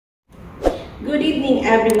Good evening,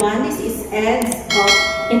 everyone. This is Eds of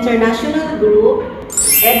International Group,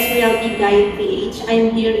 Eds Realty Guide PH.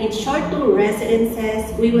 I'm here in Short 2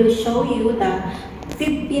 Residences. We will show you the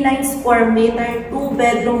 59 square meter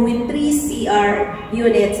 2-bedroom with 3 CR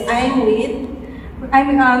units. I'm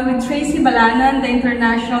with Tracy Balanan, the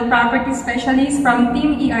International Property Specialist from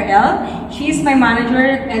Team ERL. She is my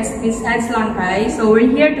manager, Ms. Eds Langkay. So we're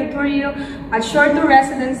here to tour you at Short 2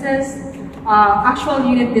 Residences actual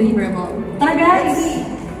unit deliverable. Tara guys!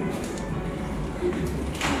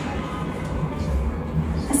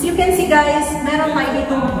 As you can see guys, meron tayo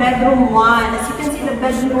ditong bedroom 1. As you can see, the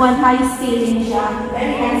bedroom 1 high ceiling siya.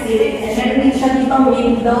 Very high ceiling. And meron din siya ditong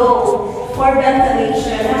window for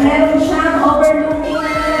ventilation. And meron siyang overlooking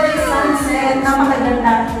na sunset.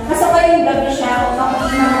 Napakaganda. Kaso kayo yung gabi siya, kapag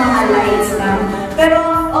ng mga lights lang. Pero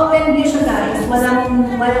open view siya guys. Walang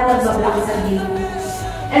nagbablock sa view.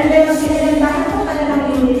 And then, ang sinagandahan ko talagang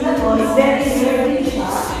unit na to is very sturdy siya.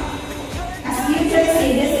 As you can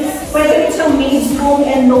see, this is pwede rin siyang maid's room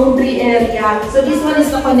and laundry area. So this one is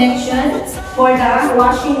the connection for the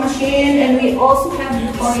washing machine, and we also have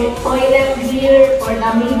the toilet here for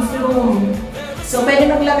the maid's room. So pwede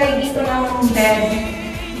maglagay dito ng bed,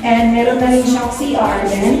 and meron na rin siyang CR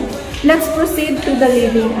din. Let's proceed to the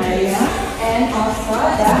living area and also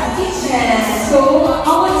the kitchen. So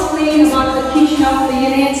I'll explain about the kitchen of the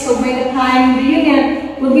unit. So by the time the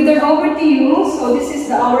unit will be turned over to you, so this is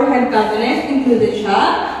the overhead cabinet included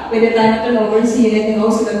siya. By the time I turn over the unit, and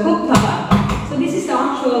also the cooktop. So this is the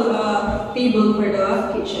actual table for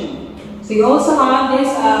the kitchen. So you also have this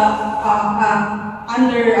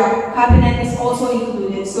under cabinet is also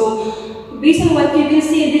included. So based on what you can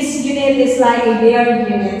see, this unit is like a bare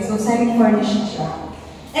unit, so semi-furnished siya.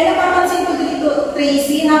 And napapansin ko dito,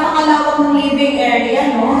 Tracy, napakalawak ng living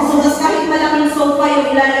area, no? So, mas kahit malaking sofa yung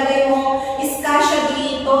ilalagay mo, is kasya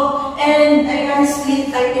dito. And, ayan, split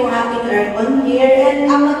type yung ating aircon here. And,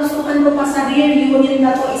 ang natusukan ko pa sa rear unit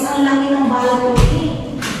na to is ang laki ng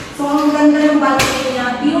balcony. So, ang ganda ng balcony niya,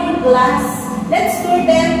 pure glass. Let's tour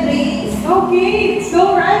them, Trace. Okay, let's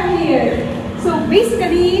go right here. So,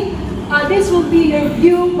 basically, this will be your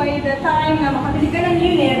view by the time na makabili ka ng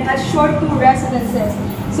unit at Short 2 Residences.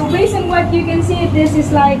 So based on what you can see, this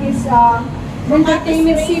is like this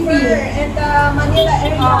entertainment city and the Manila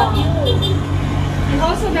area view. And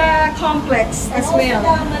also the complex as well.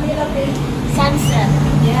 Also the Manila Bay sunset.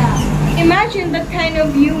 Yeah. Imagine that kind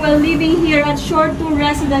of view while living here at Short 2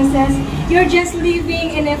 Residences. You're just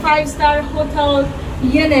living in a 5-star hotel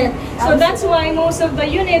unit. So that's why most of the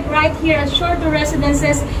unit right here at Short 2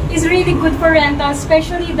 Residences is really good for rental,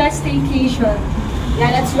 especially that staycation. Yeah,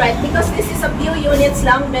 that's right. Because this is a few units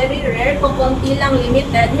lang, very rare, kung konti lang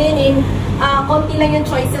limited, meaning konti lang yung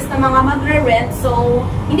choices na mga magre-rent. So,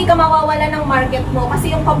 hindi ka mawawala ng market mo kasi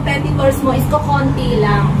yung competitors mo is konti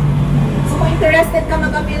lang. So, kung interested ka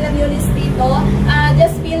mag-avail ng units dito,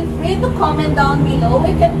 just feel free to comment down below.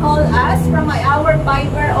 You can call us from our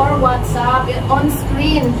Viber or WhatsApp on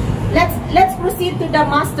screen. Let's proceed to the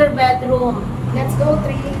master bedroom. Let's go,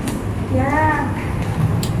 Tri. Yeah.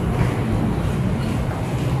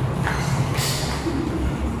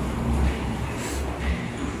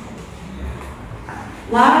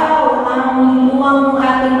 Wow! Ang luwang ng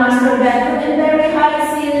ating master bedroom and very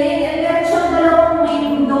high ceiling, and meron siyang dalawang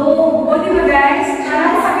window. O diba guys?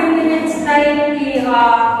 Sa unit like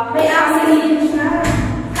May access din siya.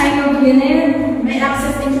 kind of unit. May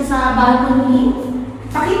access din siya sa balcony.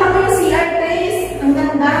 Pakita ko yung CR place. Ang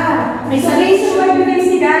ganda. May So based on what you can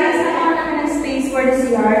see guys, nakaroon naman ng space for the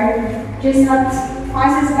CR. Just not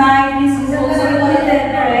passes by. This is also included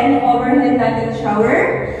na rin, overhead toilet shower.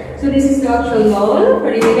 So this is the actual wall for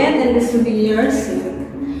the unit, and this will be your sink.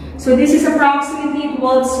 So this is approximately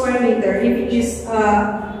 12 square meter if you just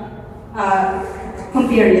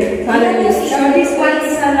compare it. So this one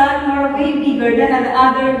is a lot more way bigger than the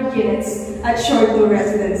other units at Short 2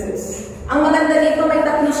 Residences. Ang maganda dito, may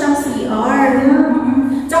tatlo siyang CR.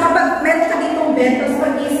 Tsaka pag meron ka ditong bed, tapos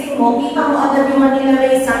pag-ising mo, kita mo agad yung Manila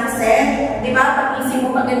Bay sunset. Diba? Pag-ising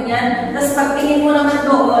mo pa ganyan. Tapos pag-tingin mo naman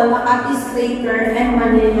doon, Makati Straker and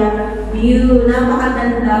Manila view.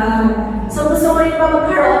 Napakaganda. So gusto mo rin pa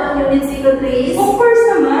magkaroon ng unit dito, Trace? Of course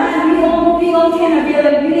naman. We all can avail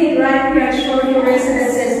a unit right here at Short 2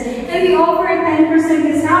 Residences. And we offer a 10%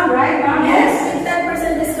 discount, right, Mom? Yes, with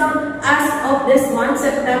 10% discount as of this month,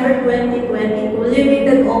 September 2022.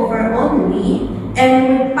 Limited offer only.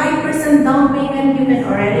 And with 5% down payment, you can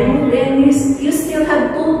already move in. You still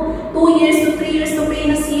have 2 years to 3 years to pay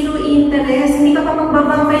na zero interest. Hindi ka pa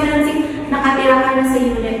magbabang financing, nakatira ka na sa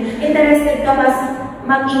unit. Interested ka ba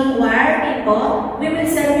mag-inquire dito, we will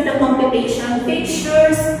send you the computation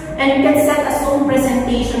pictures and you can set a Zoom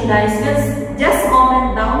presentation, guys. Just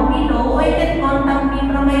comment down below or you can contact me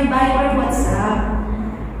from my Viber WhatsApp.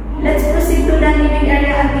 Let's proceed to the living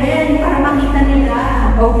area again para makita nila.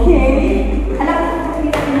 Okay. Alam mo kung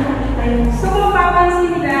hindi natin nakakita yun. So kung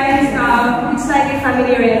mapapansin guys, it's like a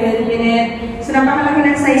family rented unit. So napakalaki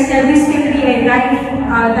ng size niya. This can be a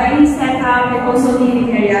dining setup and also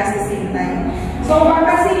living area at the same time. So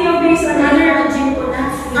mapapansin niyo based on other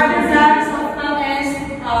plans of wellness,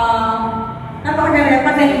 napakaganda,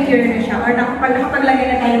 pag-interior na siya or nakapaglagay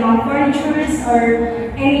na tayo ng mga furnitures or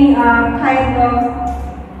any kind of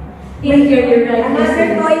interior.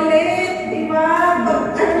 Another toilet, di ba?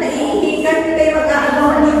 Pag naihihigan, hindi kayo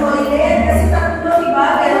mag-aagawan ng toilet. Kasi tatlo, di ba?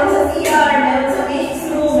 Meron sa CR, meron sa main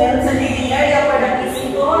room, meron sa living area for the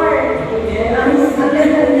visitor. Ang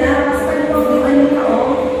ganda niya, mas palibang yung ano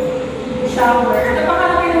shower.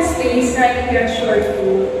 Napakalaki ng space right here at short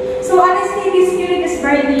too. So honestly, this unit is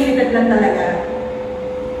very limited lang talaga.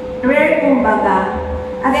 Rare kumbaga.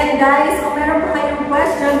 Again guys, kung meron pa kayong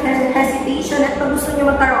question, hesitation, at kung gusto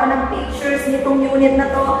nyo magkaroon ng pictures nitong unit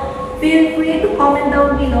na to, feel free to comment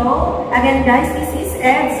down below. Again guys, this is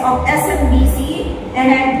Eds of SMBC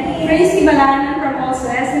and Tracy Balanan from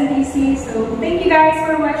also SMBC. So thank you guys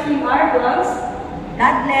for watching our vlogs.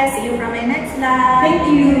 God bless. See you from my next live. Thank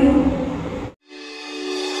you.